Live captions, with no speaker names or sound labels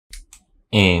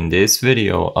In this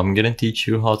video, I'm gonna teach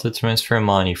you how to transfer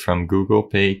money from Google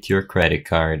Pay to your credit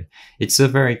card. It's a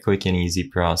very quick and easy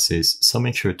process, so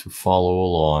make sure to follow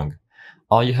along.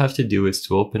 All you have to do is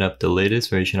to open up the latest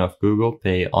version of Google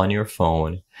Pay on your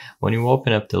phone. When you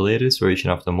open up the latest version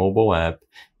of the mobile app,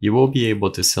 you will be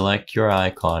able to select your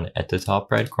icon at the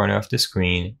top right corner of the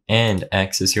screen and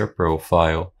access your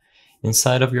profile.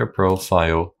 Inside of your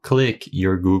profile, click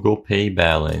your Google Pay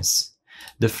balance.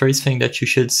 The first thing that you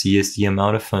should see is the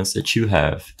amount of funds that you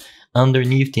have.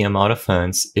 Underneath the amount of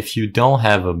funds, if you don't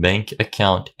have a bank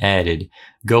account added,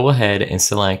 go ahead and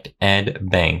select Add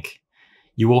Bank.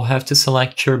 You will have to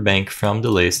select your bank from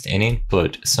the list and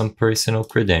input some personal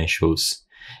credentials.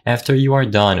 After you are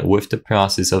done with the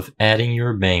process of adding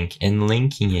your bank and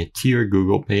linking it to your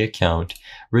Google Pay account,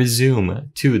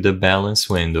 resume to the balance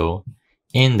window.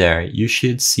 In there, you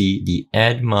should see the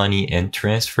Add Money and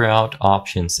Transfer Out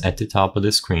options at the top of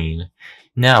the screen.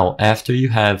 Now, after you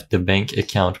have the bank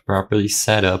account properly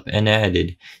set up and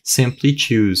added, simply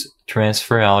choose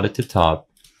Transfer Out at the top.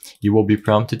 You will be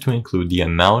prompted to include the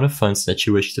amount of funds that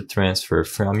you wish to transfer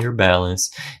from your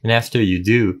balance, and after you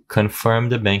do, confirm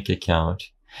the bank account.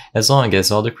 As long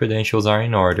as all the credentials are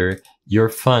in order, your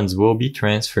funds will be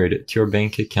transferred to your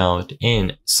bank account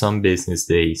in some business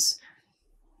days.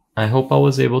 I hope I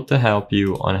was able to help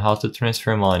you on how to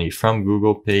transfer money from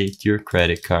Google Pay to your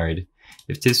credit card.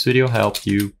 If this video helped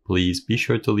you, please be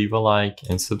sure to leave a like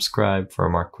and subscribe for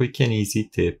more quick and easy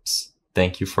tips.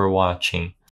 Thank you for watching.